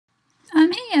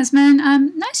Yasmin.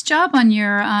 Nice job on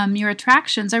your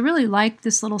attractions. I really like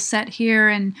this little set here,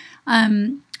 and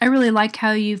I really like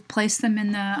how you've placed them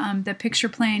in the picture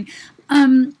plane.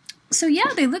 So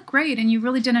yeah, they look great, and you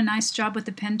really did a nice job with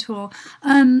the pen tool.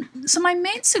 So my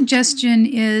main suggestion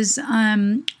is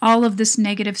all of this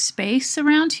negative space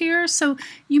around here. So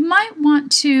you might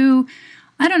want to,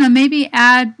 I don't know, maybe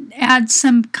add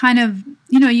some kind of,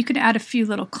 you could add a few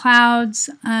little clouds.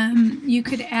 You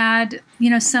could add,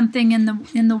 something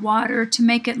in the water to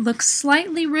make it look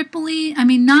slightly ripply. I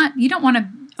mean, you don't want to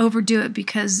overdo it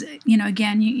because,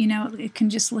 again, it can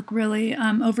just look really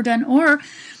overdone. Or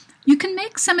you can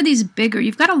make some of these bigger.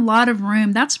 You've got a lot of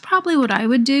room. That's probably what I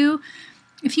would do.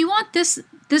 If you want this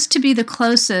to be the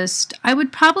closest, I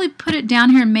would probably put it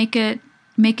down here and make it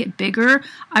bigger.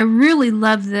 I really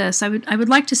love this. I would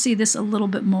like to see this a little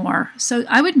bit more. So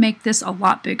I would make this a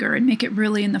lot bigger and make it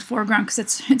really in the foreground, because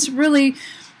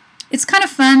it's kind of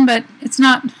fun, but it's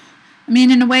not. I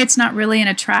mean, in a way, it's not really an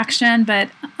attraction. But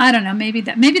I don't know. Maybe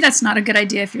that's not a good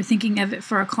idea if you're thinking of it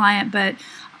for a client. But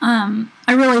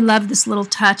I really love this little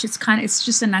touch. It's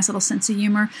just a nice little sense of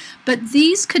humor. But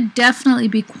these could definitely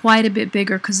be quite a bit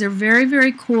bigger because they're very,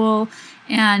 very cool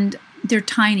and they're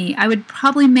tiny. I would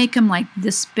probably make them like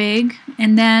this big,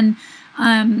 and then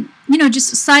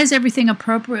just size everything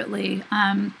appropriately.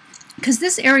 Because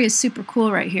this area is super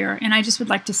cool right here, and I just would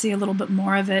like to see a little bit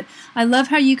more of it. I love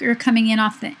how you're coming in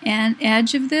off the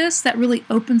edge of this. That really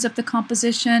opens up the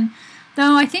composition.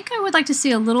 Though I think I would like to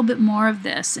see a little bit more of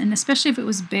this, and especially if it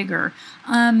was bigger.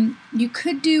 You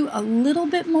could do a little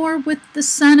bit more with the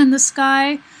sun and the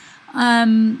sky.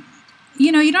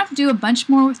 You don't have to do a bunch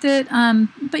more with it,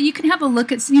 but you can have a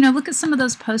look at some of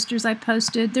those posters I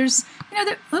posted. There's,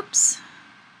 oops.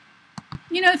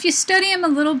 If you study them a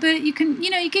little bit, you can,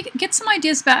 you get some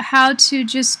ideas about how to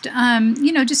just,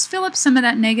 just fill up some of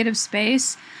that negative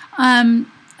space.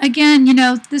 Again,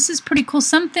 this is pretty cool.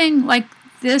 Something like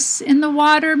this in the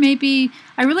water, maybe.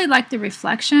 I really like the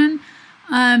reflection.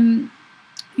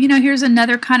 Here's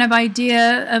another kind of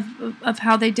idea of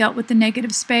how they dealt with the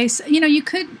negative space. You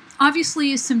could obviously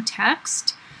use some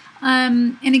text.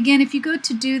 And again, if you go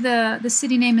to do the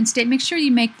city name and state, make sure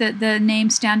you make the name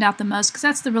stand out the most, because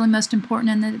that's the really most important,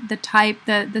 and the type,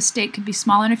 the state could be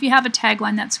smaller. And if you have a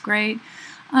tagline, that's great.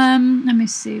 Let me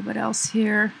see what else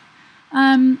here.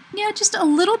 Yeah, just a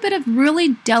little bit of really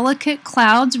delicate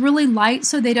clouds, really light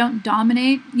so they don't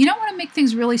dominate. You don't want to make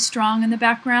things really strong in the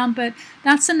background, but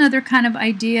that's another kind of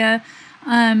idea.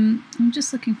 I'm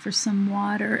just looking for some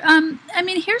water. I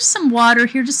mean, here's some water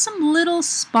here, just some little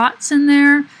spots in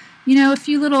there. A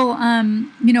few little,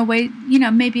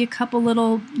 maybe a couple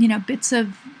little, bits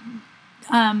of,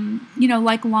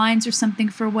 like lines or something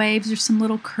for waves, or some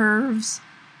little curves.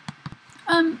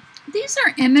 These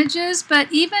are images,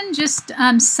 but even just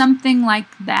something like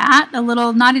that, it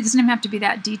doesn't even have to be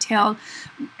that detailed.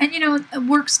 And, it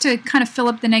works to kind of fill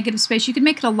up the negative space. You could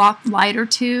make it a lot lighter,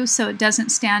 too, so it doesn't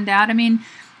stand out. I mean,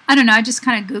 I don't know, I just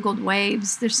kind of Googled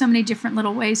waves. There's so many different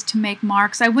little ways to make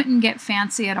marks. I wouldn't get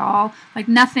fancy at all. Like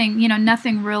nothing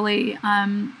really,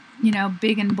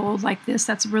 big and bold like this.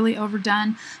 That's really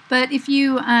overdone. But if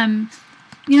you,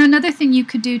 another thing you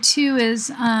could do, too, is,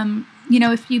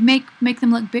 if you make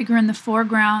them look bigger in the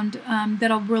foreground,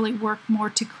 that'll really work more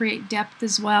to create depth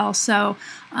as well. So,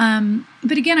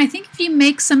 but again, I think if you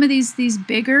make some of these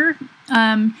bigger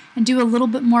and do a little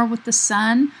bit more with the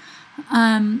sun,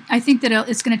 I think that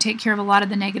it's going to take care of a lot of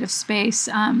the negative space,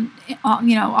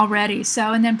 already.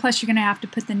 So, and then plus you're going to have to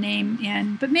put the name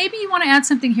in. But maybe you want to add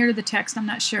something here to the text. I'm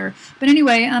not sure. But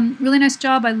anyway, really nice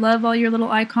job. I love all your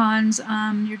little icons.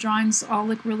 Your drawings all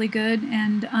look really good,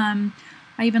 and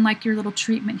I even like your little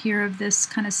treatment here of this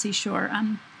kind of seashore.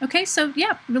 Okay, so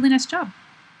yeah, really nice job.